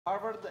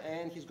Harvard,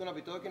 and he's going to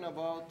be talking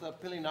about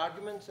peeling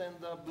arguments and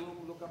Bloom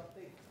lookup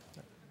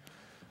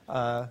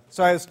tables.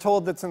 So I was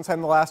told that since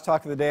I'm the last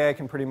talk of the day, I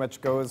can pretty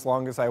much go as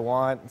long as I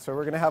want. So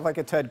we're going to have like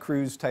a Ted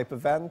Cruz type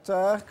event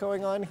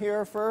going on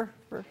here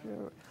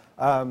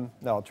no,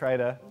 I'll try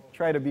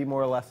to be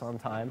more or less on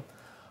time.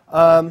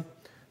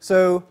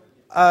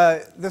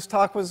 This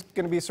talk was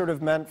going to be sort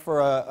of meant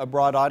for a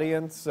broad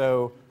audience.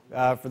 So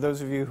for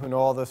those of you who know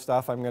all this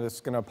stuff, I'm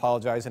just going to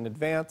apologize in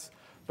advance.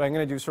 But I'm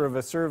going to do sort of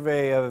a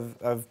survey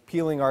of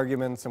peeling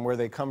arguments and where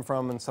they come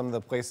from and some of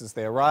the places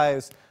they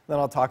arise. Then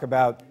I'll talk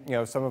about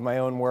some of my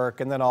own work,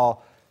 and then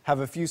I'll have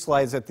a few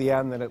slides at the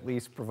end that at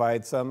least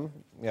provide some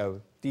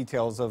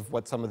details of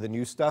what some of the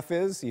new stuff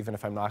is, even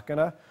if I'm not going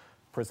to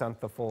present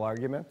the full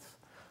arguments.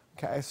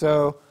 Okay,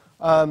 so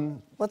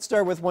let's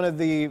start with one of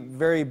the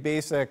very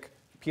basic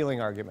peeling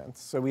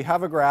arguments. So we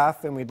have a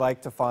graph, and we'd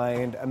like to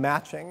find a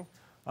matching.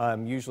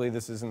 Usually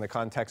this is in the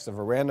context of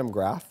a random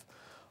graph.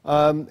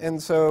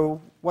 And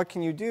so what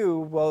can you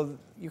do? Well,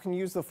 you can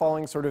use the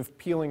following sort of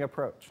peeling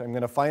approach. I'm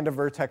going to find a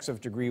vertex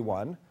of degree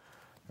 1.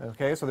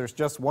 Okay, so there's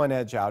just one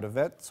edge out of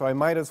it. So I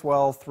might as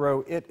well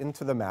throw it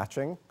into the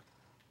matching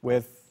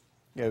with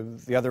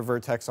the other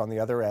vertex on the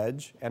other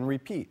edge and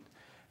repeat.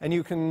 And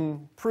you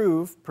can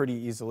prove pretty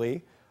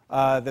easily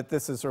that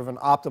this is sort of an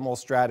optimal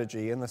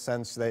strategy in the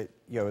sense that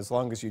as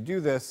long as you do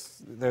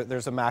this,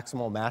 there's a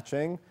maximal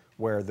matching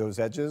where those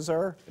edges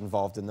are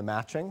involved in the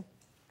matching.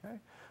 Okay?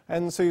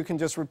 And so you can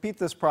just repeat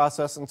this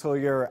process until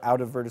you're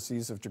out of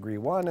vertices of degree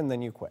 1, and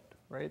then you quit,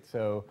 right?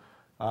 So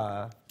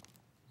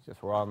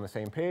just we're all on the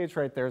same page,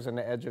 right? There's an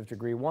edge of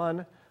degree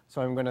 1.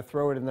 So I'm going to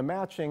throw it in the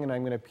matching, and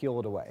I'm going to peel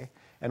it away.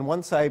 And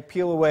once I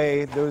peel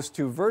away those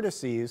two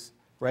vertices,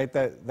 right,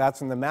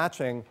 that's in the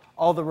matching,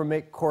 all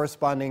the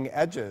corresponding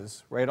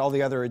edges, right, all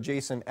the other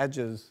adjacent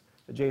edges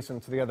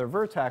adjacent to the other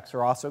vertex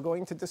are also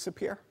going to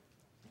disappear,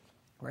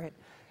 right?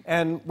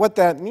 And what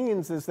that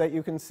means is that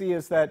you can see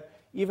is that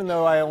even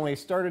though I only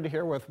started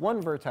here with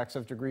one vertex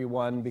of degree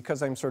 1,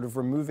 because I'm sort of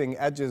removing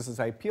edges as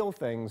I peel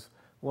things,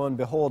 lo and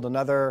behold,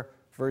 another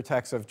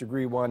vertex of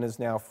degree 1 is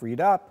now freed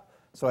up,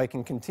 so I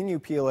can continue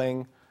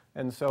peeling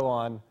and so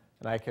on,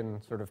 and I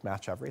can sort of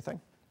match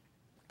everything.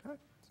 Okay?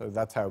 So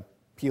that's how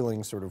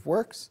peeling sort of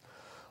works.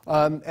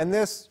 And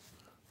this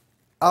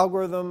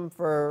algorithm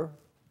for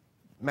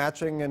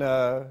matching in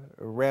a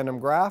random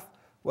graph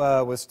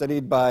was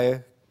studied by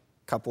a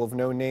couple of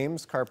known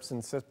names, Karps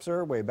and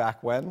Sipser, way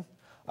back when.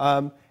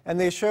 And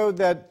they showed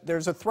that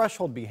there's a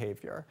threshold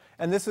behavior.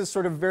 And this is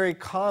sort of very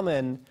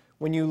common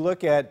when you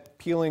look at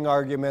peeling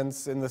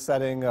arguments in the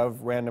setting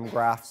of random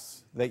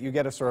graphs, that you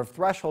get a sort of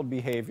threshold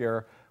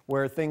behavior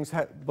where things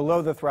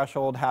below the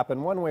threshold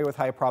happen one way with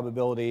high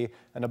probability,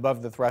 and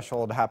above the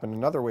threshold happen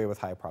another way with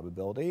high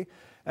probability.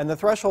 And the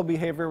threshold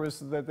behavior was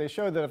that they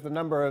showed that if the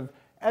number of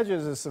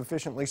edges is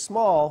sufficiently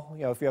small,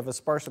 if you have a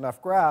sparse enough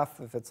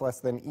graph, if it's less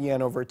than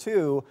en over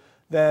 2,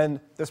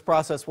 then this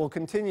process will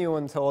continue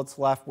until it's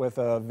left with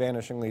a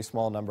vanishingly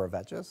small number of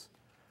edges.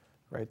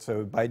 Right?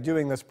 So by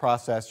doing this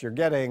process, you're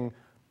getting,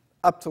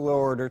 up to lower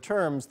order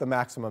terms, the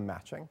maximum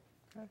matching.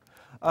 Okay?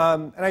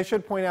 And I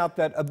should point out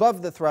that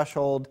above the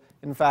threshold,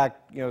 in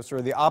fact, sort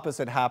of the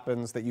opposite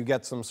happens, that you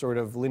get some sort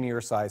of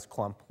linear sized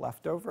clump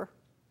left over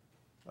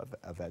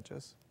of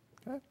edges.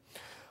 Okay?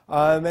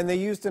 And they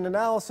used an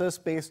analysis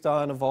based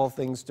on, of all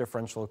things,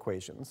 differential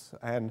equations.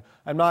 And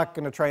I'm not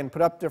going to try and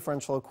put up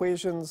differential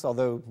equations,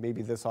 although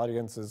maybe this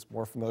audience is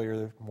more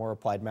familiar, more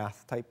applied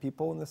math type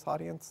people in this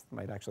audience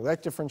might actually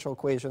like differential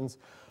equations.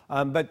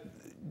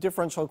 But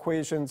differential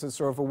equations is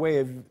sort of a way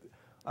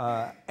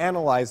of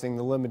analyzing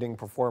the limiting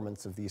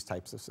performance of these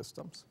types of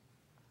systems.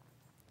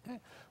 Okay.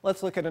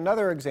 Let's look at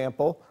another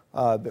example,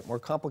 a bit more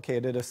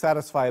complicated, a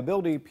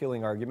satisfiability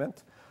peeling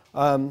argument.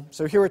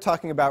 So here we're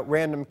talking about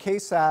random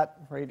k-sat,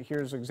 right?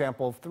 Here's an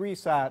example of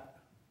 3-sat,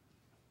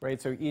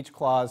 right? So each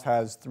clause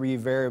has 3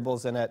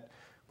 variables in it.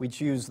 We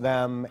choose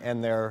them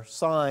and their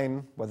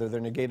sign, whether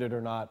they're negated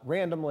or not,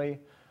 randomly.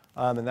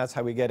 And that's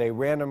how we get a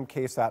random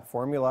k-sat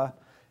formula.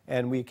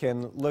 And we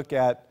can look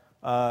at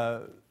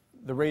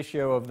the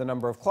ratio of the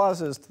number of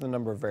clauses to the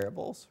number of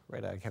variables,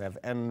 right? I can have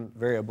n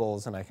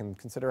variables, and I can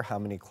consider how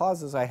many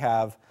clauses I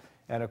have.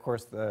 And of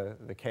course,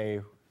 the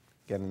k,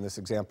 again, in this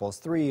example is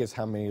 3, is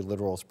how many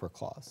literals per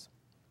clause.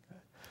 Okay?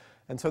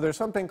 And so there's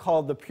something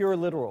called the pure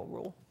literal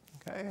rule.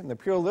 Okay? And the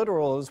pure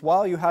literal is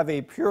while you have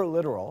a pure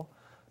literal,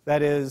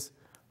 that is,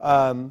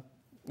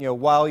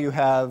 while you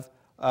have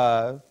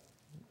a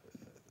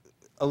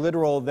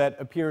literal that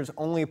appears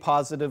only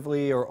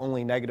positively or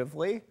only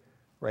negatively,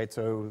 right?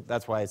 So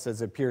that's why it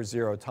says it appears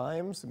 0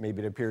 times.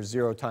 Maybe it appears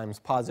 0 times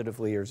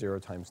positively or 0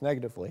 times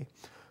negatively.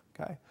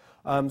 Okay?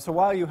 So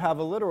while you have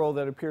a literal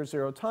that appears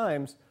 0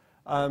 times,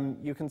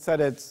 you can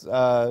set its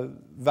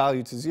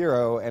value to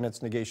 0 and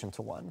its negation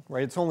to 1.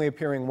 Right? It's only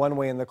appearing one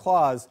way in the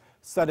clause.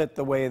 Set it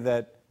the way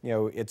that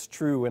it's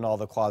true in all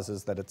the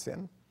clauses that it's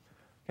in.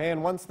 Okay?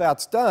 And once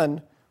that's done,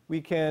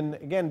 we can,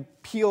 again,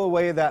 peel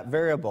away that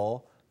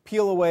variable,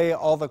 peel away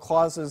all the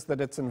clauses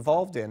that it's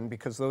involved in,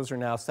 because those are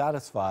now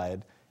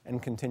satisfied, and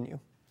continue.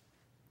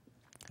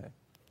 Okay.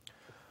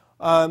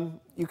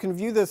 You can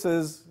view this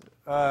as,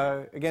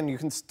 again, you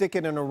can stick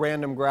it in a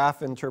random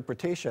graph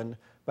interpretation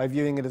by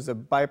viewing it as a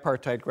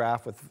bipartite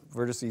graph with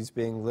vertices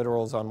being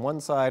literals on one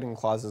side and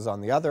clauses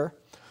on the other.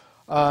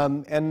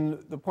 And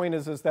the point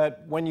is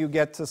that when you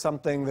get to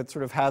something that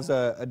sort of has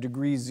a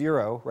degree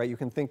 0, right, you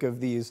can think of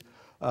these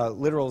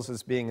literals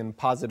as being in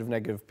positive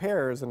negative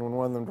pairs, and when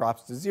one of them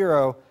drops to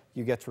 0,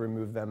 you get to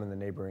remove them in the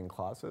neighboring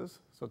clauses.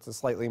 So it's a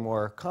slightly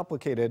more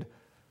complicated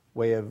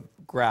way of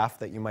graph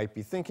that you might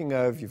be thinking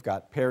of. You've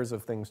got pairs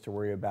of things to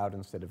worry about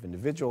instead of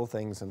individual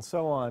things and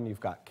so on. You've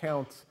got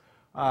counts.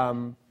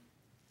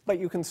 But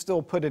you can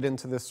still put it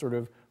into this sort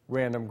of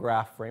random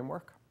graph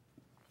framework.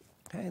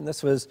 Okay, and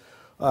this was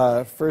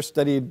first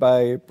studied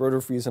by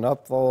Broderfries and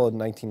Upthal in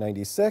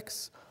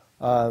 1996.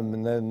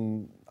 And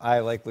then I,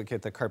 like looking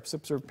at the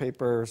Karp-Sipser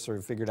paper, sort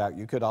of figured out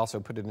you could also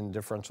put it in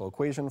differential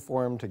equation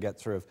form to get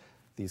sort of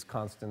these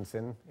constants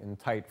in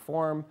tight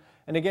form.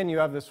 And again, you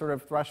have this sort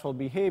of threshold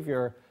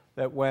behavior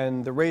that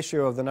when the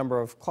ratio of the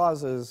number of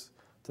clauses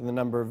to the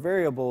number of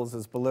variables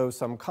is below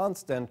some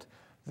constant,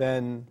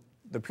 then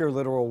the pure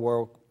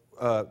literal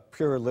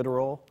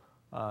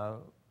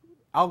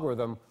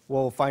algorithm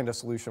will find a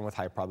solution with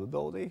high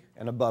probability,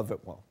 and above it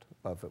won't.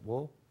 Above it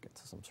will get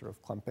to some sort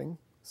of clumping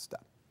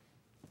step.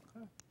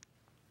 Okay.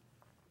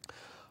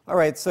 All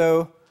right,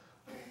 so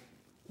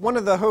one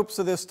of the hopes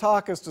of this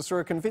talk is to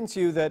sort of convince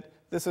you that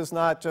this is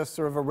not just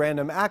sort of a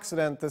random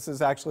accident. This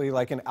is actually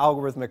like an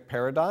algorithmic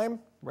paradigm,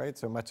 right?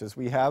 So much as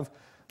we have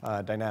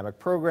dynamic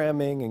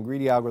programming and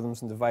greedy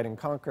algorithms and divide and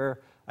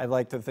conquer, I'd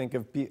like to think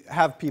of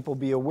have people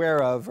be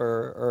aware of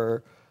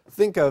or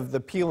think of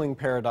the peeling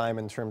paradigm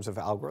in terms of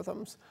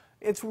algorithms.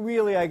 It's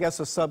really, I guess,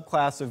 a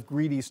subclass of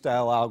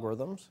greedy-style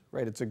algorithms,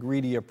 right? It's a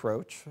greedy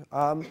approach,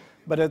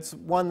 but it's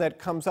one that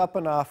comes up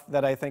enough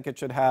that I think it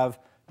should have,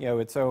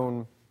 its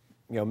own,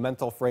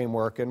 mental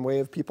framework and way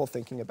of people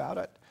thinking about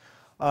it.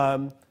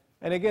 And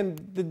again,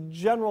 the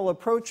general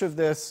approach of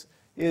this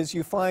is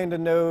you find a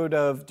node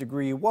of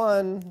degree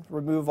 1,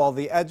 remove all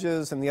the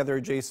edges and the other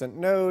adjacent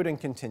node,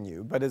 and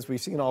continue. But as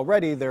we've seen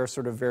already, there are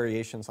sort of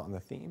variations on the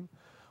theme.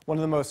 One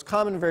of the most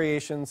common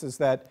variations is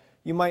that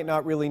you might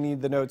not really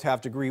need the node to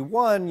have degree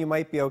 1. You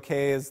might be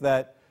okay as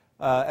that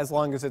as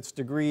long as its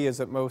degree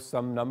is at most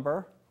some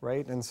number,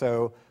 right? And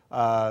so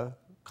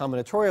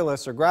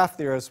combinatorialists or graph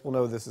theorists will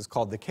know this is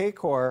called the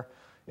k-core.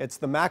 It's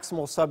the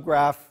maximal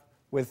subgraph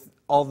with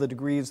all the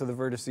degrees of the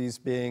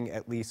vertices being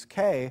at least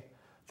k.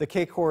 The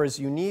k-core is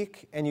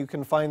unique, and you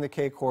can find the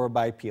k-core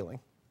by peeling,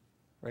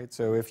 right?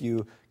 So if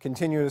you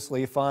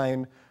continuously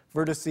find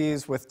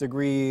vertices with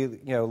degree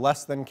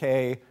less than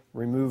k,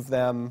 remove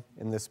them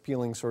in this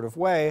peeling sort of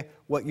way,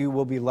 what you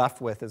will be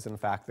left with is in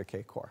fact the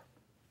k-core.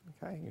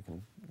 Okay, you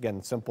can,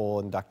 again,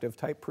 simple inductive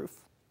type proof.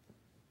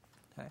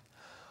 Okay,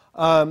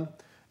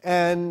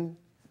 and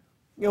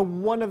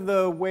one of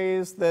the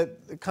ways that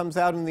it comes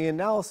out in the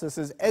analysis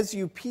is as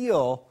you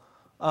peel,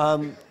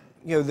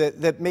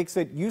 that makes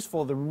it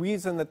useful. The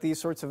reason that these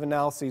sorts of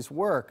analyses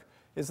work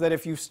is that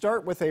if you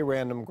start with a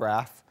random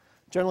graph,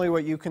 generally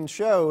what you can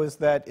show is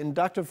that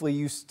inductively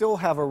you still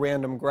have a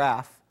random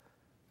graph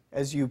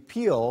as you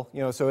peel.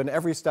 So in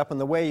every step in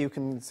the way you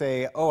can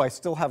say, oh, I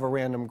still have a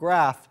random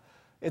graph.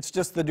 It's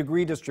just the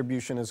degree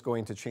distribution is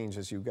going to change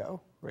as you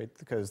go, right?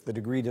 Because the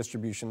degree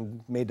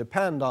distribution may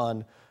depend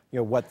on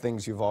what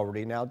things you've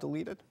already now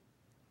deleted.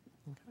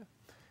 Okay.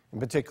 In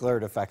particular,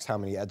 it affects how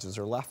many edges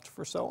are left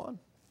for so on,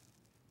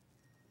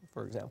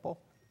 for example.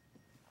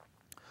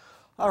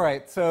 All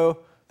right,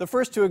 so the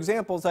first two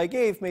examples I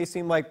gave may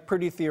seem like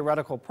pretty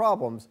theoretical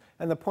problems.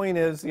 And the point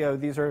is,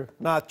 these are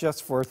not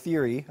just for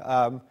theory.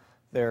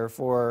 They're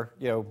for,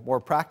 more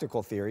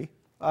practical theory.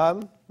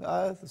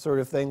 Sort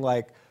of thing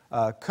like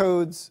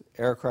codes,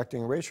 error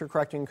correcting, erasure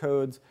correcting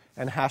codes,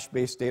 and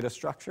hash-based data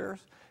structures.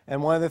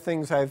 And one of the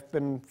things I've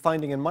been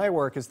finding in my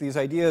work is these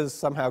ideas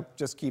somehow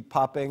just keep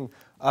popping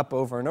up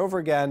over and over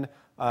again,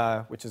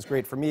 which is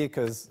great for me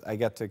because I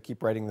get to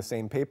keep writing the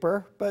same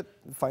paper, but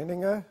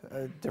finding a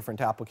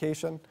different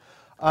application.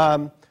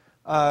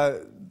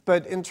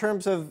 But in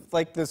terms of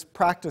like this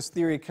practice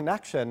theory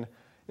connection,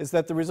 is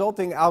that the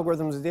resulting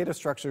algorithms and data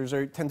structures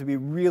tend to be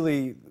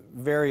really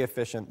very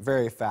efficient,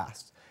 very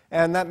fast.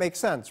 And that makes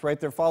sense, right?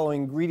 They're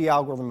following greedy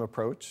algorithm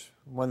approach.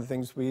 One of the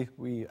things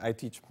I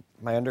teach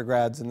my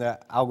undergrads in the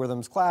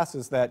algorithms class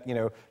is that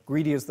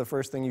greedy is the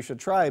first thing you should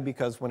try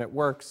because when it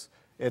works,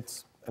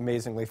 it's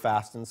amazingly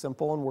fast and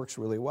simple and works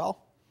really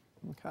well.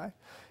 Okay?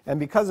 And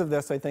because of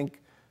this, I think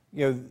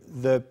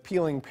the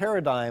peeling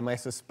paradigm, I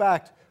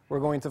suspect, we're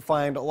going to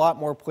find a lot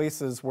more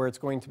places where it's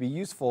going to be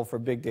useful for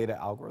big data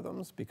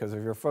algorithms, because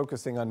if you're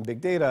focusing on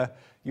big data,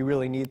 you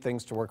really need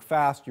things to work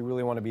fast. You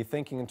really want to be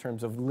thinking in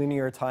terms of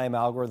linear time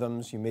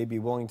algorithms. You may be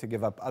willing to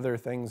give up other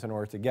things in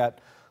order to get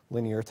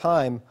linear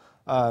time.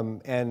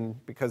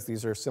 And because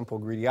these are simple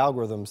greedy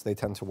algorithms, they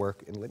tend to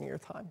work in linear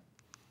time.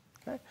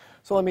 Okay?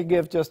 So let me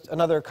give just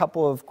another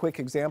couple of quick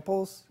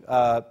examples.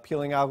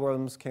 Peeling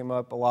algorithms came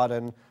up a lot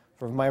in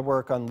my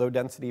work on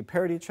low-density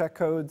parity check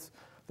codes.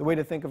 The way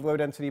to think of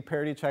low-density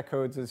parity check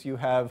codes is you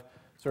have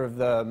sort of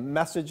the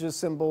messages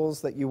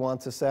symbols that you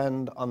want to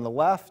send on the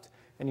left,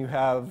 and you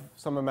have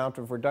some amount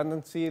of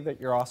redundancy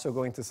that you're also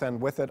going to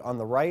send with it on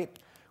the right,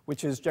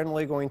 which is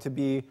generally going to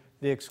be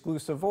the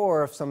exclusive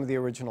OR of some of the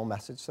original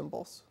message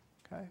symbols.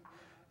 Okay?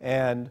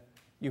 And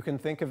you can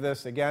think of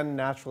this, again,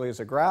 naturally as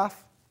a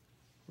graph,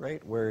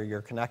 right, where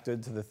you're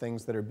connected to the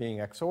things that are being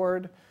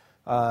XORed.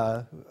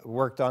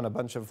 Worked on a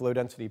bunch of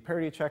low-density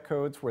parity check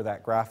codes where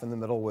that graph in the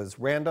middle was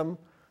random,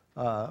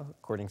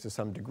 according to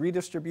some degree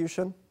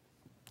distribution.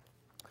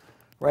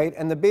 Right?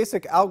 And the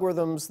basic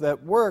algorithms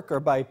that work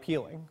are by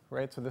peeling.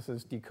 Right? So this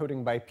is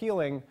decoding by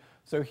peeling.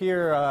 So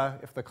here,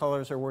 if the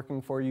colors are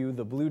working for you,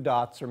 the blue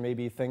dots are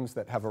maybe things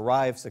that have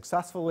arrived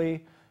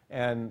successfully,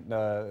 and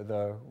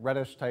the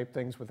reddish type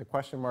things with the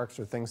question marks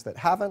are things that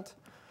haven't.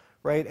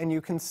 Right? And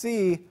you can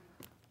see,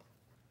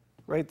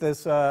 right,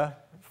 this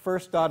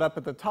first dot up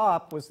at the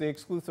top was the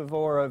exclusive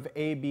OR of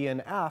A, B,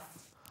 and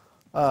F.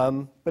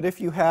 But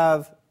if you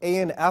have A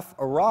and F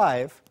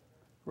arrive,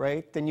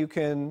 right, then you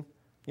can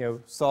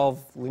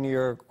solve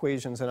linear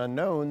equations and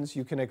unknowns.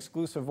 You can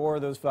exclusive OR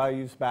those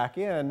values back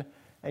in,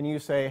 and you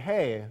say,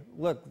 hey,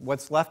 look,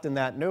 what's left in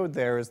that node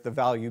there is the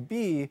value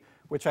B,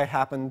 which I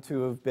happen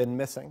to have been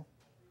missing.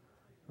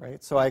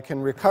 Right? So I can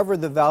recover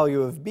the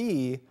value of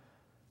B,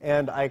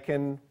 and I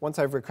can, once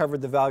I've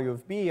recovered the value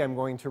of B, I'm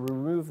going to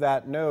remove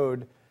that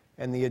node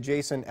and the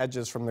adjacent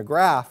edges from the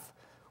graph.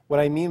 What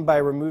I mean by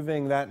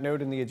removing that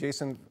node and the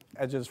adjacent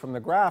edges from the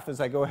graph is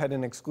I go ahead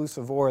and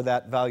exclusive OR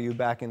that value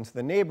back into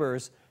the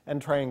neighbors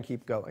and try and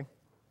keep going.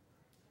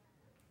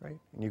 Right?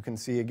 And you can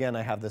see, again,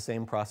 I have the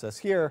same process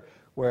here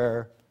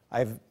where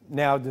I've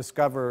now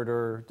discovered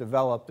or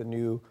developed a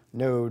new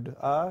node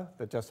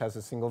that just has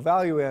a single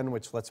value in,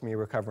 which lets me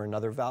recover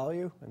another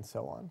value, and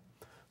so on.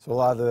 So a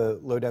lot of the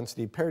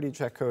low-density parity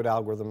check code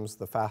algorithms,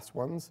 the fast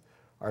ones,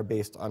 are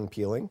based on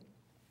peeling.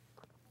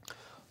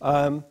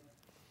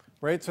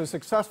 Right? So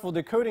successful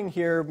decoding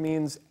here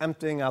means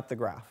emptying out the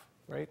graph,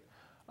 right?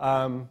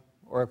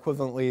 Or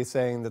equivalently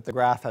saying that the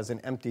graph has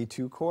an empty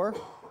 2-core.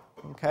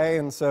 Okay?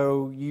 And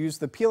so you use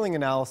the peeling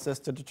analysis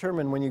to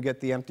determine when you get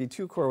the empty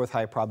 2-core with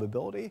high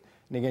probability.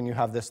 And again, you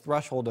have this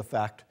threshold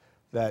effect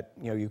that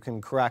you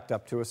can correct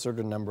up to a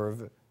certain number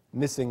of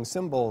missing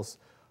symbols.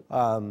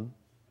 And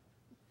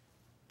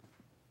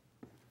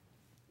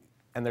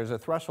there's a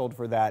threshold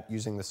for that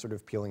using this sort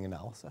of peeling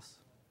analysis.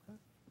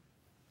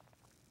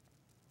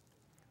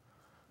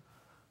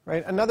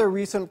 Right? Another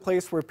recent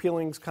place where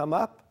peelings come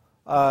up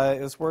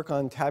is work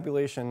on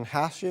tabulation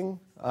hashing,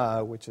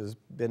 which has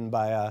been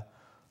by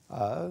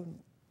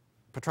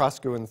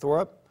Petroscu and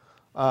Thorup.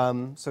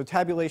 So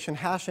tabulation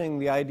hashing,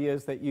 the idea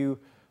is that you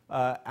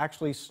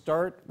actually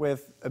start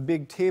with a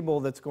big table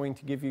that's going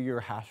to give you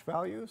your hash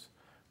values.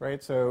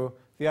 Right? So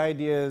the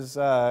idea is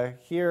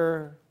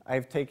here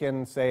I've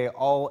taken, say,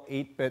 all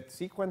 8-bit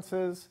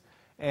sequences,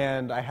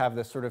 and I have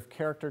this sort of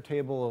character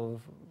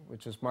table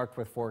which is marked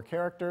with 4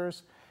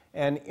 characters.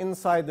 And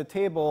inside the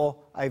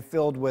table, I've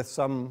filled with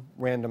some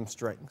random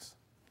strings.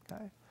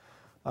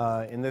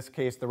 Okay? In this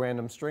case, the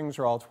random strings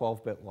are all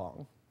 12 bits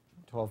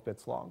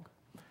long.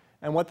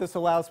 And what this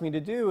allows me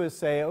to do is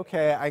say,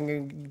 okay, I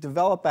can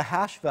develop a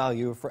hash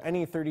value for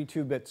any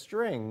 32-bit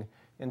string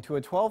into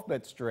a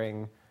 12-bit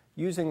string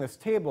using this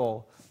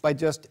table by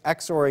just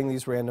XORing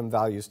these random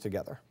values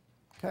together.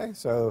 Okay?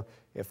 So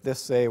if this,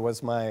 say,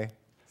 was my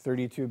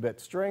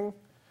 32-bit string,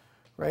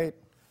 right,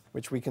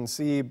 which we can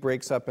see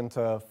breaks up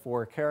into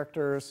 4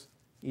 characters,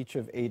 each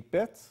of 8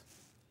 bits.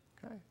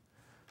 Okay.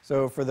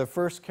 So for the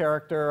first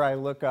character, I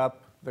look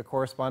up the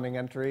corresponding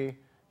entry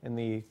in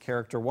the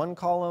character 1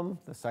 column,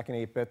 the second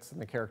 8 bits in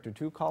the character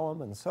 2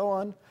 column, and so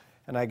on.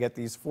 And I get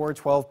these 4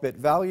 12-bit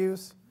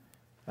values,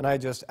 and I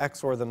just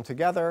XOR them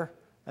together,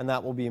 and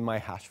that will be my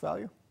hash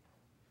value.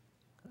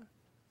 Okay.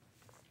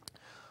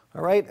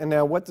 All right, and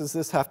now what does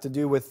this have to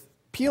do with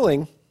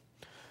peeling?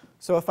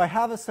 So if I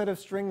have a set of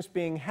strings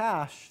being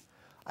hashed,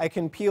 I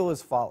can peel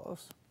as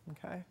follows.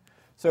 Okay?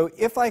 So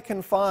if I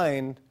can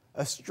find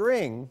a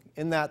string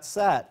in that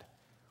set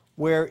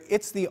where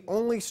it's the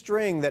only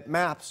string that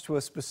maps to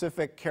a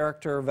specific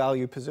character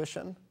value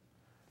position,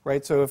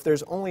 right? So if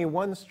there's only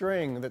one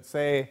string that,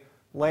 say,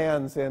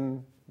 lands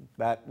in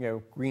that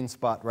green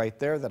spot right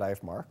there that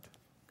I've marked,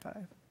 okay?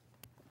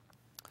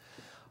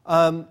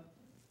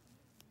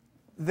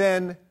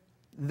 Then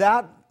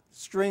that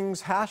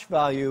string's hash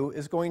value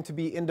is going to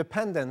be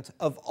independent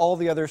of all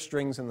the other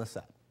strings in the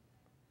set.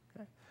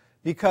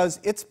 Because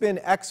it's been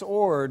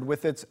XORed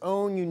with its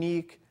own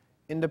unique,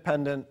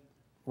 independent,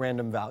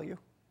 random value.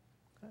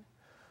 Okay?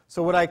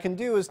 So what I can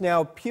do is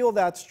now peel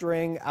that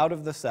string out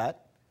of the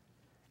set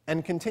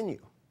and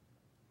continue.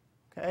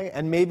 Okay?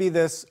 And maybe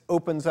this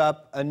opens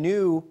up a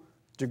new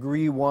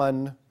degree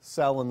 1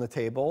 cell in the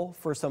table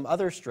for some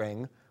other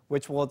string,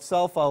 which will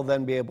itself, I'll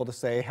then be able to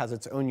say, has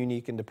its own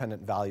unique,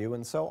 independent value,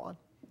 and so on.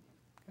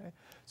 Okay?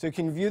 So you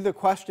can view the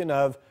question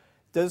of,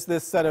 does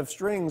this set of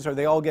strings, are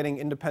they all getting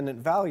independent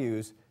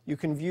values? You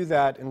can view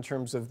that in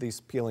terms of this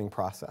peeling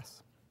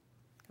process.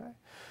 Okay?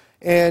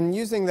 And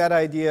using that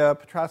idea,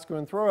 Petroscu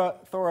and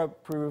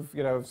Thorup prove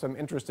some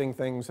interesting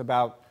things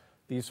about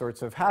these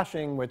sorts of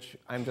hashing, which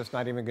I'm just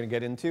not even going to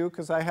get into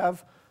because I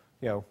have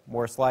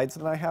more slides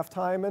than I have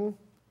time, and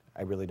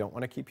I really don't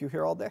want to keep you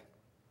here all day.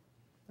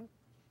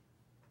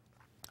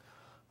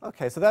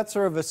 Okay, so that's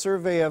sort of a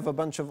survey of a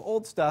bunch of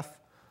old stuff.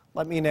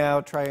 Let me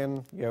now try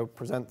and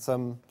present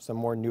some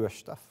more newish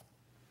stuff.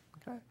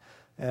 Okay,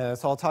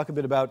 so I'll talk a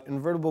bit about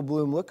invertible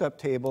Bloom lookup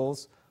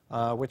tables,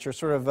 which are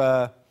sort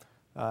of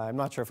I'm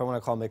not sure if I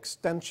want to call them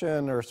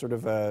extension or sort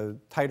of a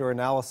tighter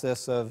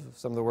analysis of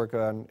some of the work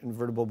on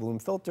invertible Bloom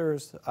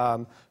filters.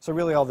 So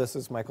really all this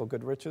is Michael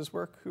Goodrich's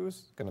work,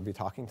 who's going to be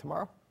talking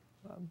tomorrow.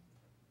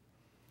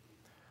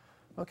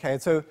 Okay,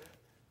 so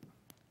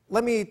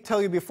let me tell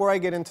you, before I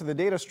get into the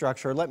data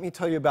structure, let me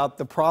tell you about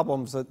the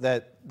problems that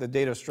the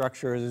data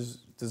structure is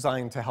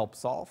designed to help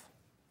solve.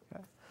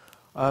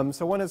 Okay?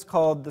 So one is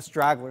called the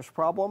stragglers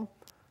problem.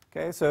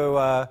 Okay,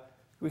 so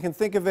we can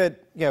think of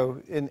it,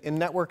 in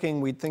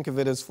networking, we'd think of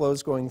it as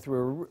flows going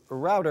through a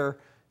router.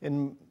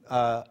 In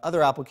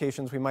other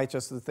applications, we might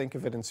just think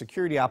of it in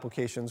security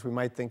applications. We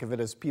might think of it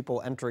as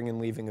people entering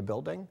and leaving a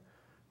building.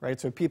 Right?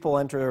 So people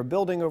enter a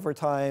building over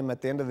time.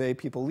 At the end of the day,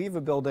 people leave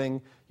a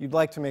building. You'd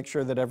like to make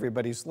sure that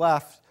everybody's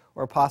left,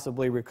 or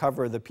possibly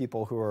recover the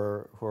people who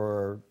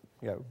are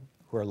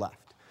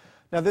left.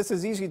 Now, this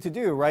is easy to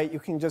do, right? You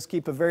can just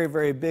keep a very,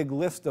 very big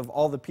list of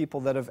all the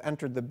people that have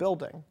entered the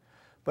building.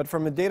 But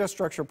from a data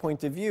structure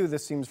point of view,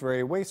 this seems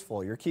very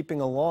wasteful. You're keeping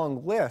a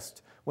long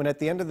list when at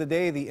the end of the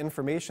day, the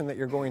information that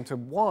you're going to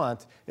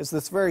want is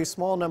this very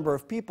small number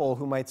of people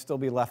who might still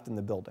be left in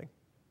the building.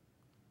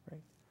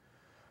 Right?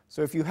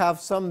 So if you have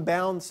some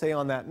bound, say,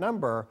 on that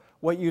number,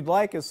 what you'd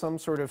like is some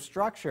sort of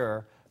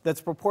structure that's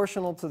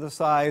proportional to the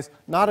size,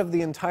 not of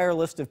the entire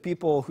list of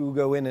people who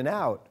go in and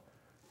out,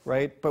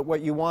 right? But what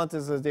you want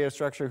is a data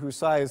structure whose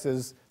size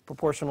is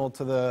proportional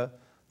to the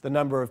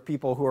number of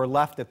people who are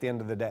left at the end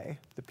of the day,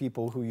 the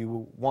people who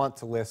you want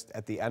to list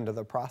at the end of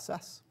the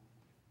process.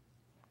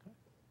 Okay.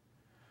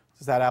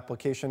 Does that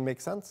application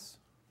make sense?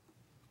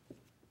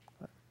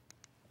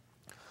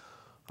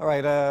 All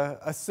right,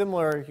 a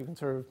similar, you can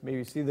sort of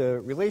maybe see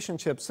the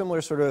relationship, similar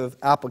sort of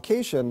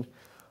application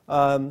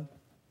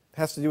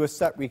has to do with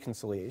set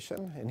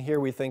reconciliation. And here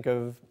we think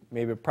of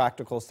maybe a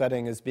practical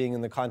setting as being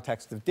in the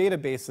context of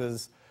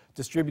databases,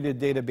 distributed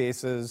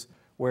databases,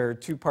 where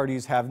two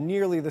parties have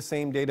nearly the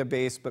same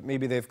database, but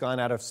maybe they've gone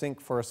out of sync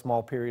for a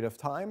small period of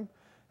time,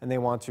 and they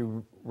want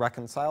to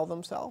reconcile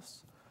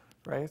themselves,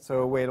 right? So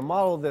a way to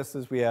model this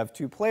is we have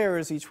two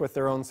players, each with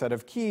their own set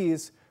of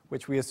keys,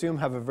 which we assume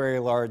have a very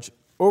large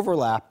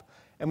overlap,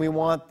 and we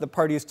want the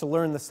parties to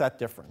learn the set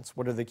difference.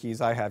 What are the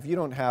keys I have? You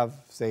don't have,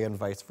 say, and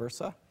vice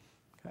versa.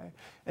 Okay?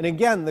 And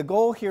again, the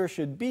goal here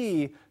should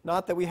be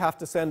not that we have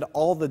to send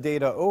all the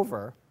data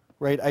over.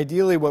 Right?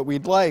 Ideally, what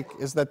we'd like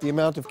is that the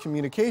amount of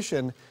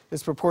communication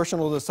is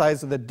proportional to the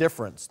size of the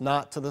difference,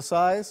 not to the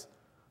size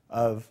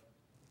of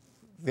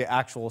the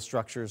actual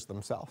structures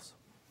themselves.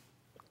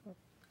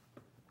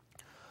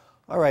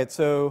 All right,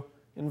 so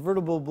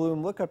invertible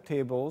Bloom lookup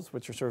tables,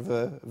 which are sort of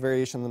a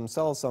variation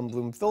themselves, some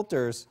Bloom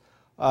filters,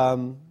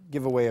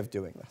 give a way of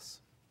doing this.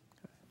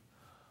 Okay.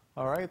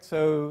 All right,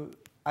 so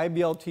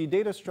IBLT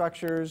data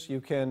structures, you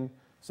can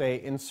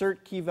say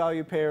insert key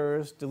value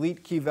pairs,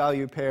 delete key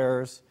value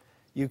pairs.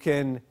 You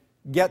can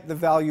get the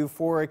value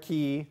for a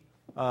key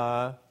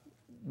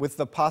with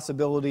the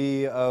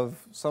possibility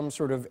of some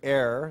sort of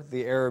error,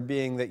 the error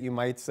being that you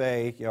might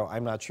say,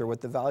 I'm not sure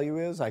what the value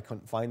is. I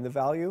couldn't find the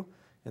value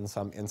in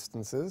some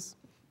instances.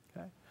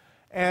 Okay?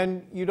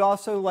 And you'd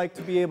also like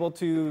to be able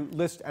to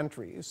list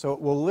entries. So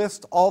it will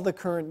list all the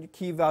current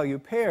key value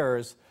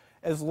pairs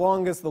as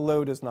long as the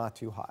load is not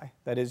too high.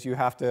 That is, you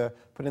have to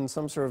put in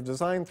some sort of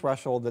design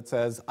threshold that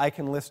says, I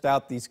can list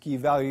out these key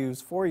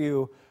values for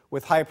you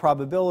with high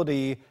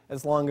probability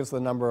as long as the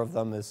number of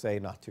them is, say,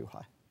 not too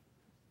high.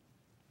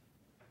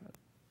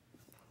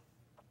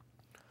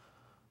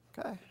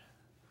 Okay.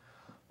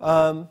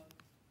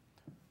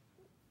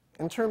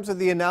 In terms of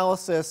the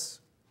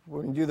analysis,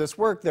 when we do this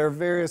work, there are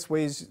various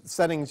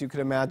settings you could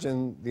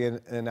imagine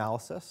the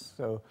analysis.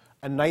 So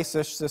a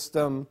nice-ish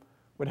system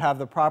would have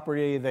the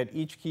property that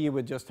each key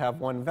would just have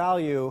one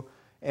value,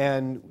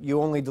 and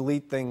you only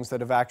delete things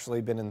that have actually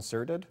been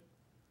inserted.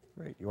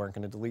 Right? You aren't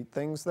going to delete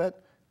things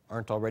that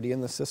aren't already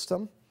in the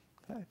system.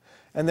 Okay.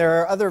 And there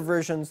are other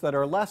versions that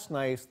are less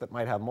nice that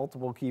might have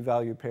multiple key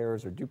value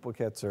pairs or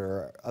duplicates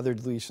or other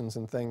deletions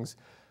and things.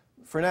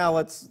 For now,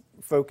 let's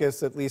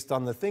focus at least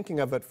on the thinking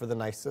of it for the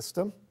nice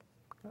system.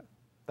 Okay.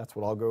 That's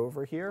what I'll go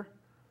over here.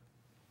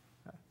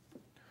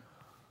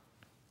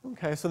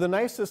 Okay, so the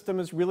nice system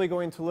is really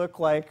going to look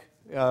like,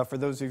 for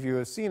those of you who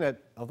have seen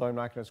it, although I'm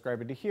not going to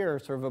describe it to here,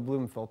 sort of a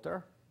Bloom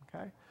filter.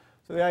 Okay?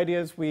 So the idea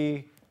is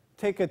we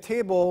take a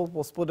table,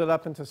 we'll split it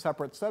up into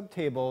separate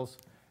subtables,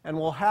 and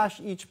we'll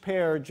hash each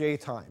pair j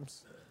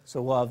times.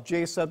 So we'll have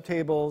j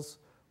subtables,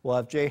 we'll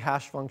have j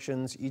hash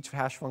functions. Each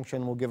hash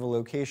function will give a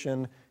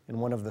location in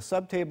one of the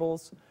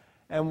subtables.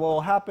 And what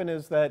will happen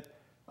is that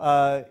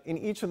in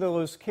each of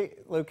those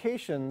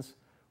locations,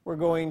 we're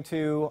going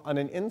to, on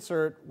an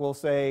insert, we'll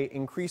say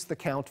increase the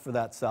count for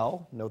that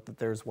cell. Note that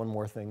there's one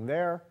more thing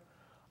there.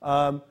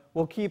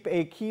 we'll keep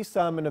a key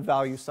sum and a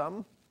value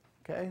sum,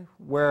 okay,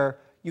 where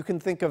you can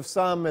think of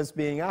sum as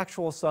being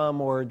actual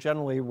sum, or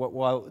generally what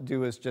we'll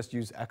do is just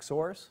use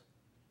XORs.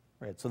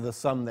 Right, so the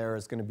sum there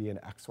is going to be an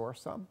XOR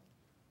sum.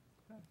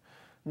 Okay.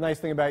 The nice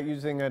thing about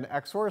using an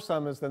XOR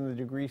sum is then the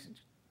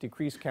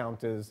decrease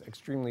count is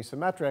extremely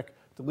symmetric.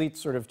 Deletes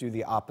sort of do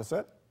the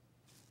opposite.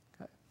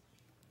 Okay.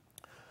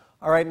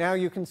 All right, now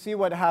you can see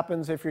what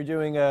happens if you're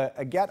doing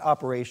a get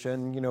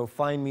operation,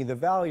 find me the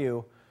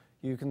value.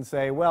 You can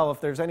say, well,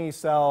 if there's any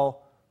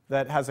cell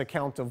that has a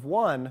count of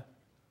 1,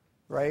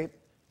 right,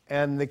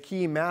 and the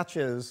key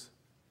matches,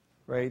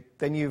 right,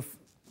 then you've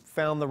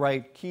found the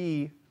right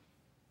key,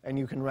 and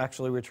you can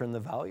actually return the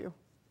value.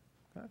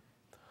 Okay?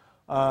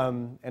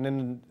 And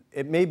then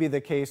it may be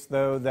the case,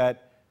 though,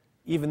 that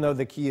even though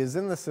the key is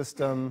in the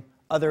system,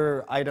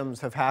 other items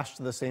have hashed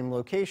to the same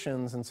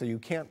locations, and so you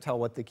can't tell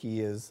what the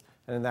key is.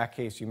 And in that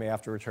case, you may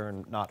have to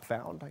return not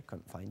found. I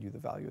couldn't find you the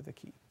value of the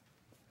key.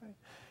 Okay?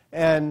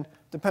 And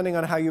depending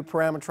on how you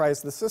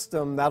parameterize the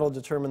system, that'll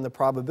determine the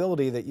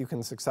probability that you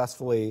can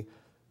successfully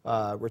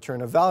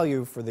return a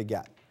value for the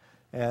get.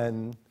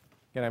 And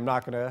again, I'm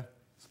not going to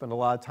spend a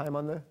lot of time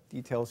on the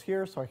details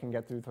here, so I can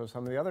get through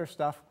some of the other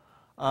stuff.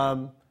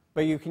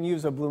 But you can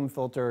use a Bloom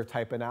filter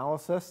type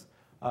analysis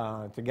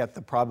to get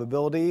the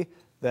probability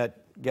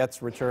that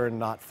gets returned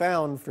not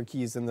found for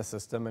keys in the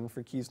system and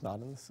for keys not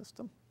in the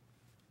system.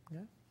 Yeah.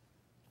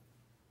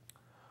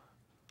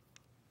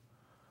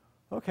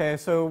 Okay,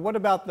 so what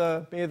about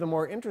maybe the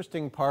more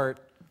interesting part,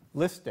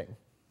 listing?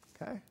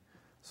 Okay,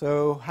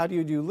 so how do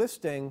you do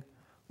listing?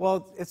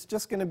 Well, it's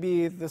just going to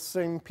be the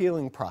same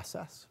peeling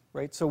process,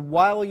 right? So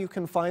while you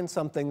can find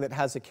something that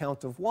has a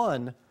count of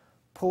 1,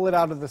 pull it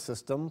out of the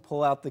system,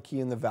 pull out the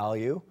key and the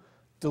value,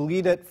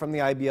 delete it from the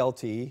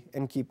IBLT,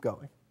 and keep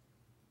going.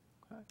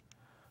 Okay.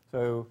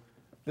 So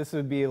this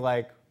would be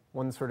like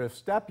one sort of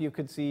step you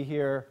could see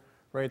here,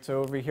 right? So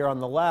over here on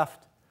the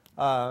left,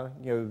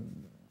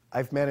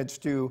 I've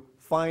managed to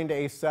find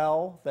a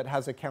cell that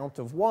has a count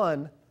of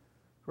 1,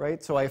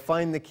 right? So I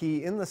find the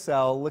key in the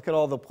cell, look at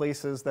all the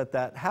places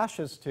that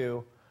hashes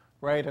to,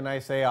 right? And I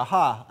say,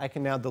 aha, I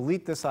can now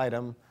delete this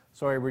item.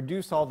 So I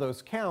reduce all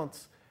those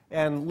counts,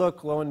 and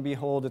look, lo and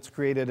behold, it's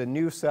created a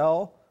new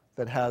cell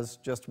that has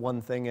just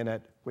one thing in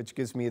it, which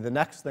gives me the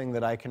next thing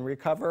that I can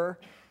recover.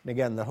 And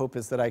again, the hope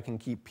is that I can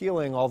keep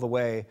peeling all the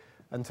way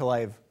until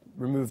I've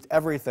removed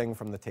everything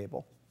from the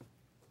table.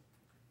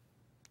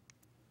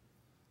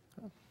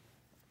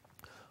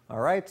 All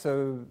right,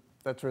 so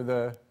that's sort of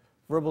the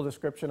verbal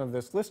description of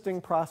this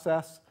listing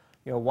process.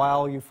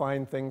 While you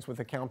find things with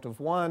a count of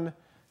 1,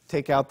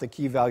 take out the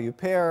key value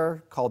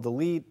pair, call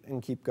delete,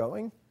 and keep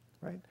going,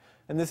 right?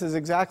 And this is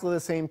exactly the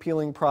same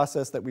peeling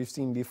process that we've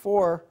seen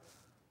before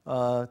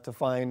to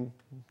find,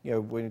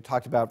 when you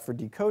talked about for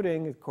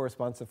decoding, it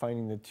corresponds to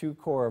finding the 2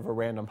 core of a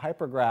random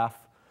hypergraph.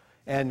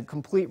 And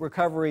complete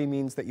recovery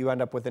means that you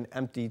end up with an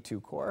empty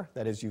 2 core.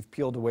 That is, you've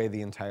peeled away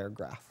the entire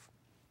graph.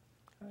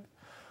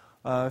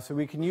 Okay. So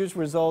we can use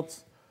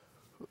results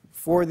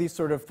for these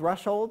sort of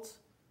thresholds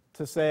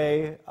to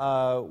say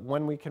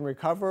when we can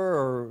recover,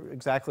 or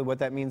exactly what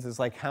that means is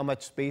like how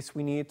much space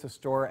we need to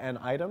store n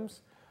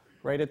items,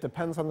 right? It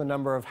depends on the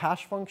number of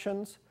hash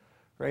functions,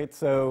 right?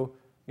 So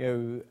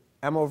m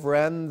over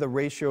n, the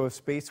ratio of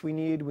space we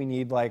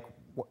need like,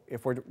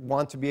 if we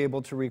want to be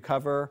able to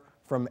recover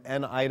from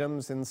n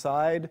items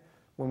inside,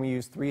 when we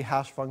use 3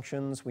 hash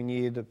functions, we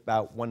need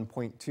about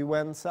 1.2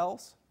 n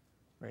cells.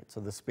 Right,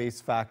 so the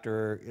space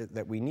factor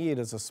that we need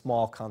is a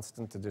small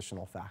constant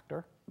additional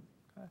factor.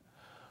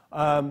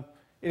 Okay.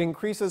 It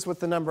increases with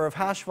the number of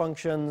hash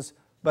functions,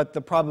 but the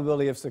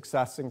probability of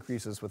success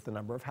increases with the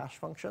number of hash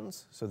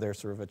functions. So there's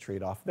sort of a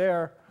trade-off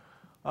there.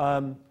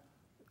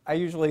 I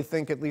usually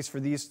think, at least for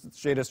these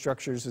data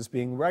structures, as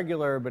being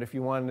regular, but if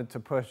you wanted to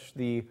push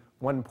the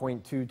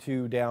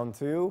 1.22 down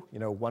to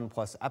 1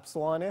 plus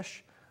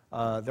epsilon-ish,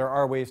 there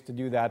are ways to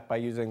do that by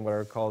using what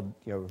are called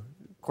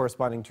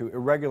corresponding to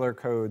irregular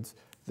codes.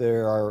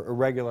 There are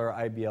irregular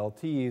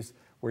IBLTs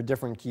where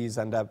different keys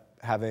end up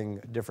having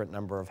a different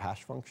number of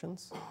hash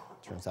functions.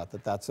 It turns out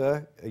that that's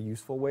a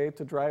useful way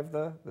to drive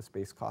the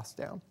space cost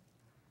down.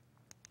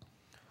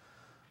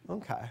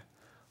 Okay.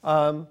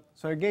 So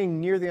I'm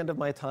getting near the end of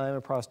my time. I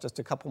promise just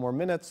a couple more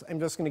minutes. I'm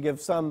just going to give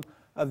some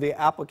of the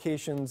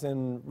applications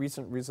and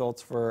recent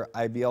results for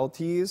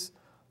IBLTs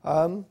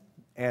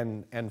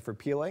and for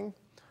peeling.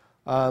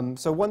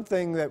 So one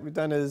thing that we've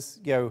done is,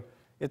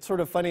 it's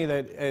sort of funny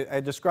that I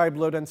described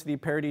low-density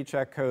parity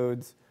check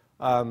codes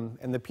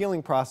and the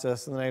peeling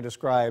process, and then I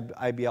described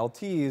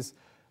IBLTs.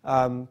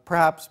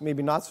 Perhaps,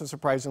 maybe not so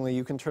surprisingly,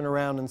 you can turn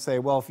around and say,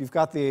 well, if you've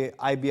got the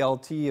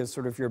IBLT as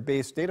sort of your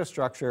base data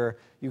structure,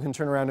 you can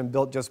turn around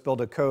and just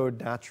build a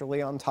code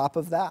naturally on top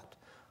of that.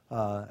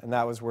 And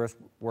that was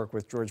work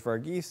with George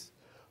Varghese.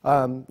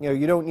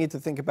 You don't need to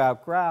think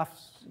about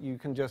graphs. You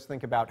can just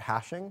think about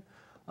hashing.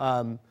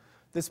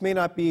 This may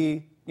not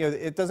be,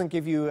 it doesn't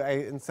give you,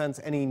 in a sense,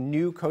 any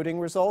new coding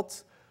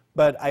results.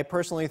 But I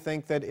personally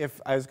think that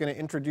if I was going to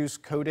introduce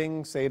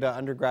coding, say, to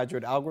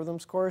undergraduate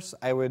algorithms course,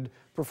 I would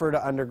prefer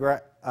to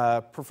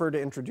prefer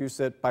to introduce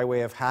it by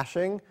way of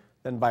hashing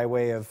than by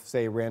way of,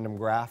 say, random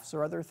graphs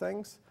or other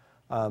things.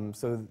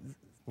 So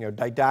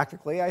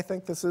didactically, I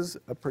think this is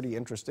a pretty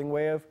interesting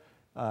way of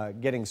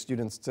getting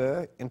students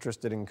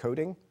interested in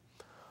coding.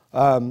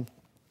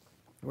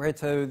 Right,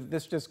 so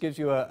this just gives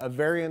you a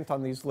variant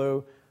on these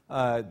low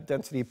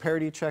density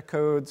parity check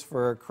codes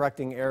for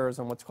correcting errors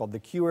on what's called the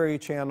query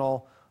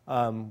channel,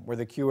 where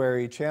the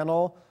query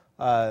channel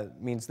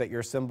means that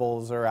your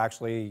symbols are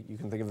actually, you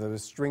can think of them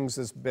as strings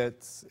as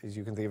bits, as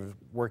you can think of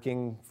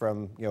working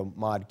from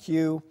mod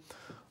q.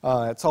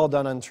 It's all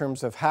done in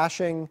terms of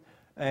hashing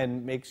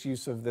and makes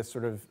use of this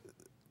sort of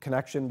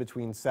connection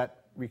between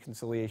set,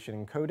 reconciliation,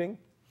 and coding.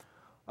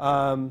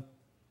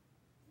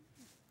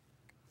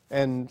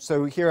 And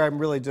so here I'm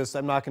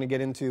not going to get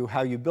into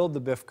how you build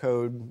the BIF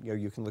code.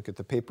 You can look at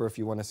the paper if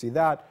you want to see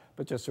that,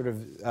 but just sort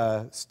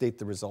of state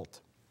the result.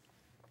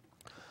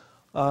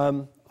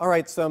 All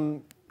right,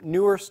 some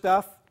newer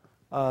stuff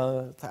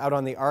out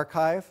on the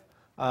archive,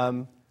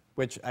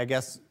 which I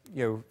guess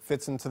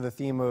fits into the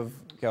theme of,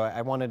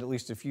 I wanted at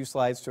least a few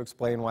slides to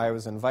explain why I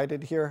was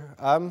invited here.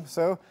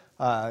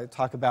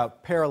 Talk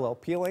about parallel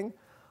peeling.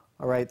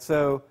 All right,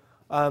 so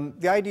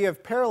the idea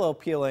of parallel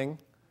peeling,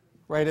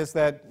 right, is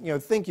that,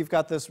 think you've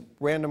got this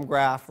random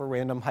graph or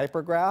random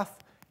hypergraph,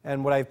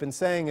 and what I've been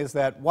saying is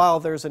that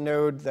while there's a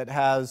node that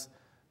has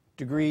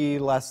degree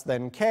less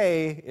than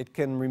k, it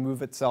can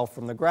remove itself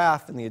from the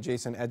graph and the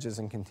adjacent edges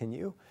and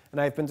continue. And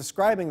I've been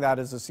describing that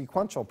as a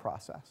sequential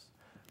process,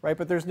 right?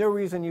 But there's no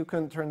reason you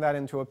couldn't turn that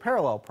into a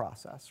parallel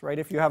process, right?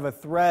 If you have a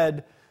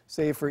thread,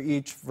 say, for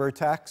each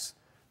vertex,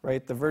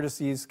 right, the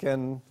vertices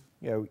can,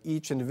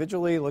 each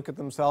individually look at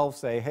themselves,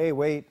 say, hey,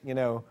 wait,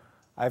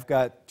 I've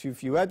got too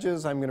few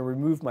edges, I'm going to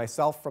remove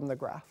myself from the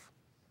graph,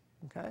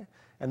 okay?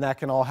 And that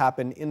can all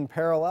happen in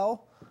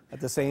parallel at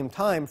the same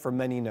time for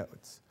many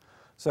nodes.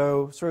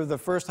 So sort of the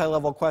first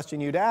high-level question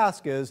you'd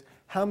ask is,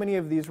 how many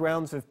of these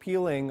rounds of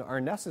peeling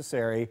are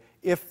necessary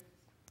if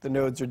the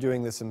nodes are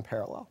doing this in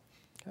parallel?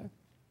 Okay?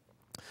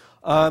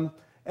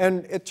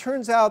 And it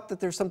turns out that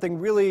there's something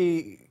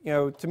really,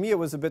 to me it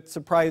was a bit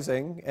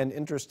surprising and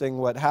interesting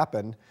what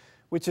happened,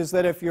 which is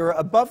that if you're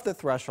above the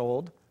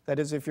threshold, that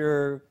is, if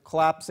you're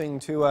collapsing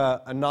to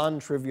a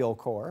non-trivial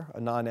core, a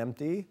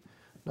non-empty,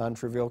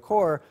 non-trivial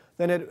core,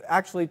 then it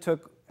actually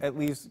took at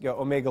least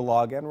omega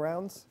log n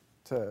rounds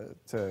to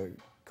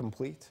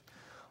complete.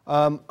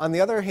 On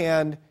the other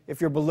hand,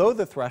 if you're below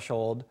the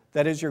threshold,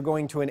 that is, you're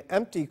going to an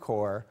empty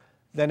core,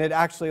 then it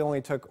actually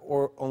only took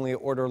only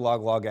order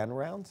log n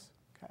rounds.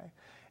 Okay?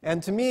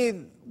 And to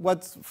me,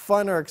 what's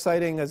fun or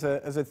exciting as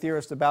a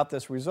theorist about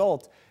this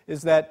result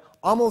is that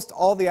almost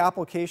all the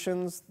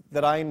applications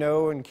that I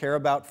know and care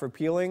about for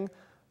peeling,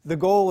 the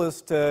goal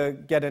is to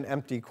get an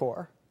empty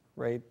core,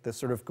 right? The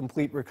sort of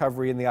complete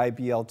recovery in the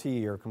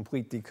IBLT or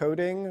complete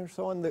decoding or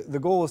so on. The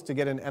goal is to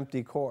get an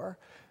empty core.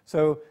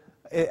 So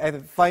I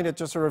find it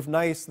just sort of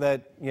nice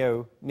that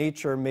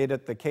nature made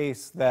it the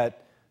case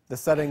that the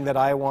setting that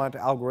I want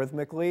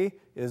algorithmically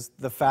is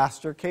the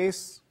faster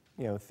case,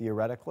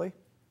 theoretically.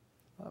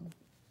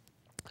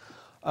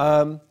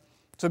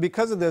 So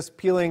because of this,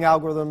 peeling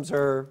algorithms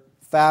are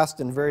fast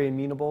and very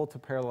amenable to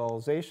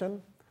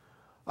parallelization.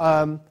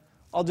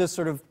 I'll just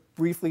sort of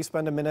briefly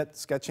spend a minute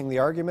sketching the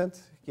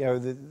argument.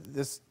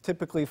 This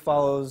typically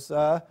follows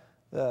the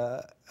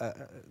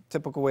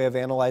typical way of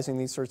analyzing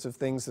these sorts of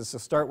things is to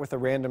start with a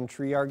random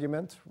tree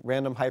argument.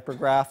 Random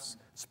hypergraphs,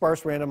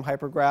 sparse random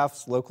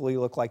hypergraphs locally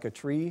look like a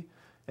tree.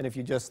 And if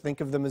you just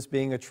think of them as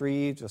being a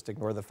tree, just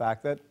ignore the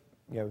fact that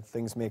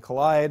things may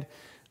collide.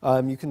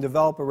 You can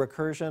develop a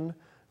recursion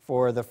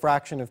for the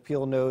fraction of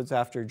peel nodes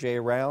after j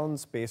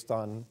rounds based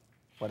on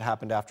what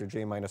happened after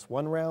j minus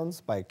 1 rounds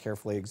by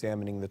carefully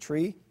examining the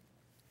tree.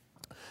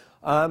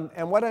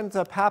 And what ends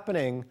up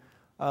happening,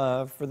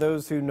 for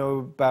those who know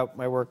about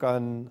my work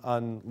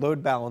on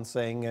load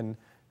balancing and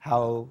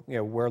how,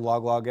 where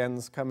log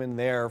n's come in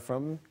there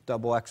from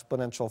double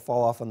exponential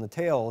fall off on the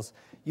tails,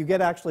 you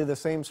get actually the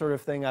same sort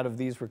of thing out of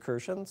these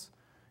recursions.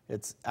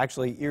 It's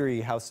actually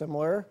eerie how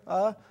similar,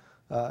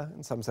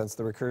 in some sense,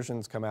 the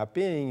recursions come out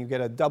being. You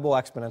get a double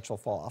exponential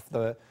fall off.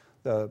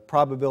 The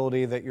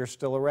probability that you're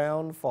still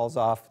around falls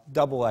off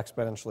double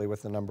exponentially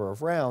with the number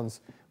of rounds,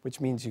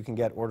 which means you can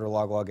get order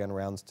log n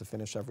rounds to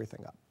finish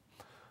everything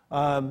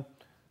up.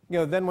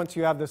 Then once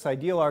you have this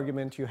ideal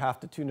argument, you have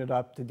to tune it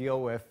up to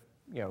deal with,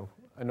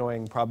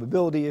 annoying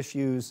probability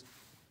issues,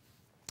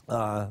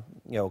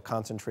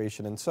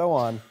 concentration, and so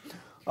on.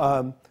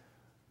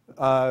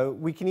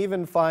 We can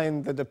even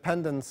find the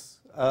dependence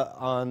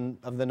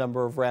of the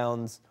number of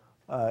rounds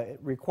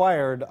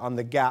required on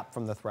the gap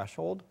from the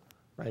threshold,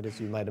 right? As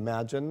you might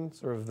imagine,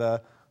 sort of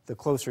the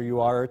closer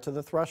you are to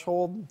the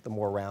threshold, the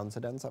more rounds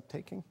it ends up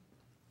taking.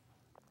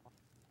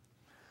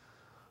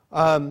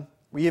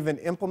 We even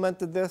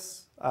implemented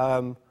this,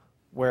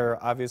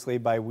 where obviously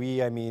by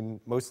we, I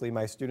mean mostly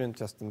my student,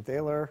 Justin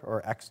Thaler,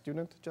 or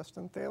ex-student,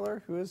 Justin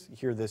Thaler, who is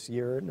here this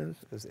year and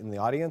is in the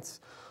audience.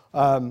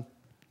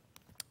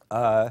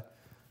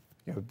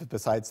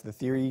 Besides the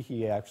theory,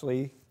 he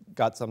actually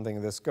got something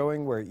of this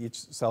going where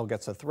each cell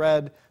gets a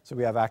thread, so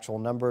we have actual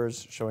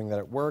numbers showing that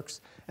it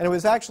works. And it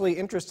was actually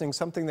interesting,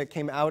 something that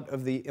came out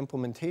of the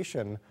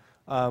implementation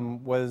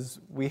was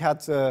we had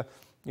to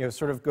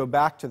sort of go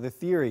back to the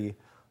theory.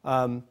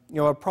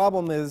 A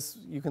problem is,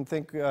 you can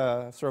think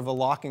sort of a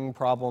locking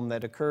problem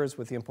that occurs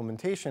with the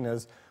implementation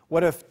is,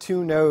 what if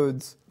two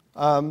nodes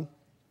want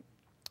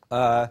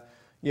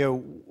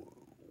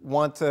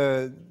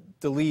to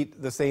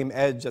delete the same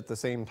edge at the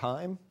same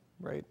time,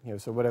 right?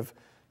 So what if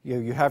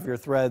you have your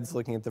threads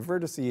looking at the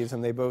vertices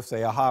and they both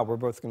say, aha, we're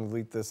both going to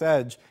delete this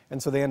edge,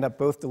 and so they end up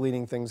both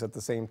deleting things at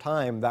the same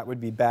time. That would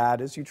be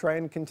bad as you try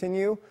and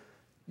continue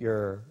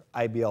your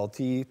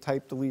IBLT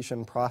type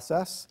deletion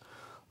process.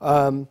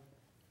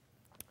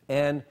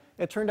 And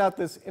it turned out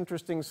this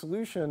interesting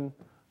solution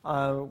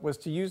was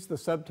to use the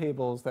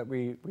subtables that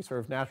we sort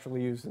of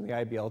naturally use in the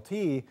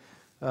IBLT.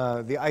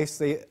 The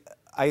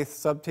ith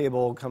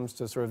subtable comes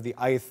to sort of the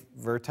ith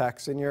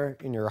vertex in your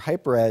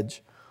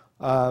hyperedge.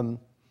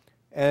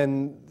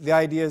 And the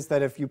idea is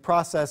that if you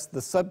process the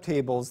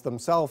subtables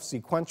themselves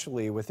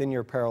sequentially within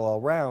your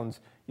parallel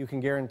rounds, you can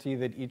guarantee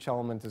that each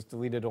element is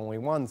deleted only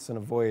once and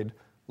avoid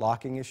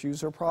locking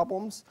issues or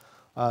problems.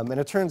 And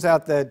it turns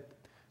out that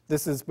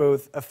this is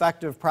both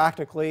effective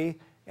practically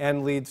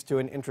and leads to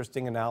an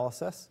interesting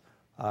analysis.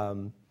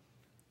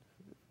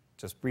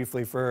 Just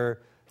briefly,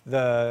 for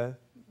the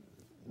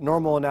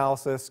normal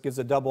analysis gives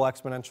a double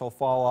exponential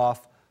fall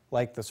off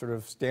like the sort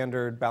of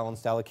standard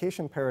balanced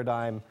allocation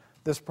paradigm.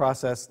 This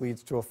process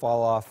leads to a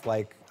fall off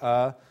like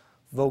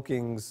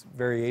Volking's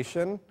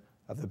variation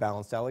of the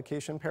balanced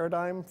allocation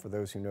paradigm, for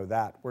those who know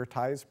that, where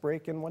ties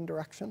break in one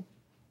direction.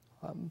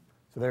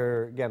 So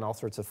there are, again, all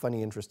sorts of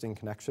funny, interesting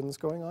connections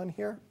going on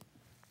here.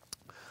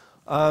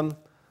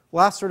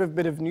 Last sort of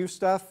bit of new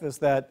stuff is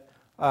that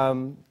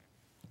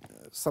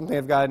something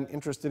I've gotten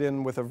interested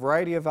in with a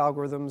variety of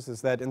algorithms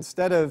is that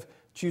instead of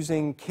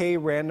choosing k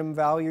random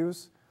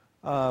values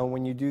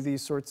when you do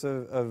these sorts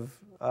of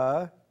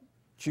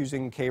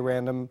choosing k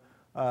random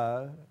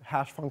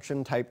hash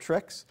function type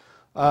tricks,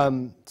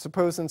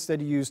 suppose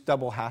instead you use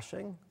double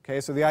hashing. Okay,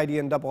 so the idea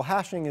in double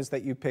hashing is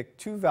that you pick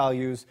two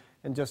values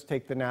and just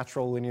take the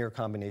natural linear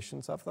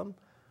combinations of them.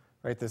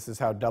 Right? This is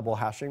how double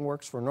hashing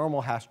works for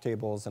normal hash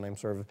tables, and I'm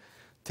sort of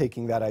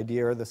taking that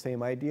idea or the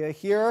same idea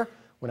here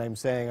when I'm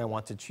saying I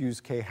want to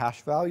choose k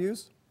hash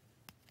values.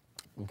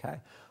 Okay.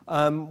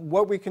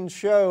 What we can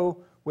show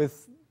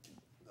with,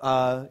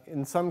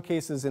 in some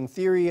cases in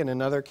theory and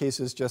in other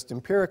cases just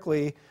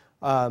empirically,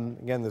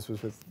 again this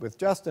was with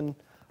Justin,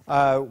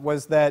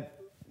 was that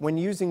when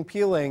using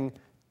peeling,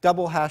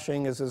 double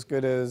hashing is as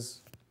good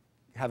as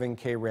having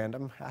k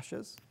random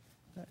hashes.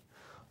 Okay.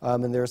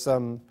 And there's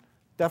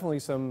definitely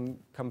some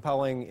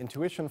compelling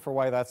intuition for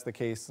why that's the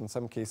case. In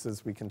some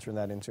cases, we can turn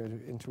that into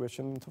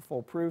intuition into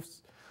full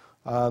proofs.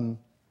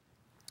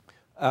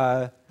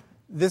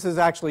 This is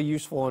actually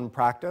useful in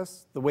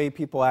practice. The way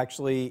people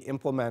actually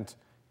implement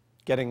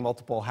getting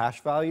multiple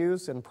hash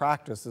values in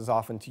practice is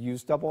often to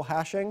use double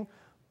hashing.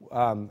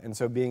 And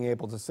so being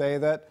able to say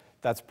that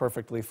that's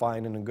perfectly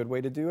fine and a good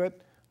way to do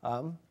it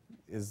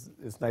is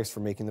nice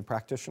for making the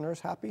practitioners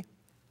happy.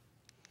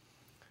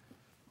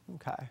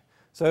 Okay.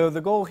 So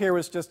the goal here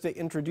was just to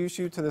introduce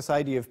you to this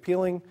idea of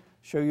peeling,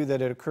 show you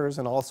that it occurs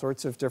in all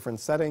sorts of different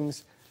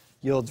settings,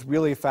 yields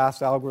really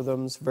fast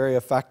algorithms, very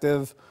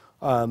effective,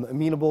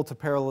 amenable to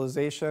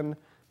parallelization.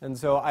 And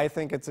so I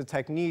think it's a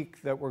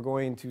technique that we're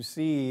going to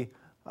see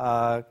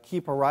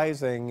keep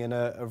arising in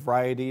a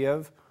variety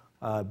of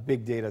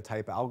big data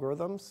type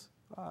algorithms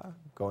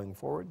going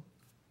forward.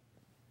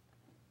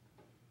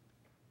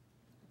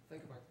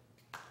 Thank you, Mike.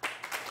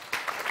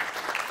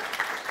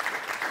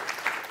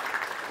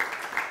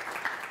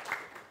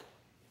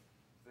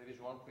 There is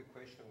one quick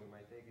question. We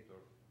might take it or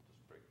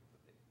just break the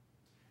thing.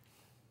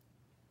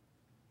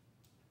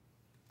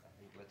 I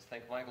think let's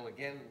thank Michael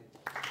again.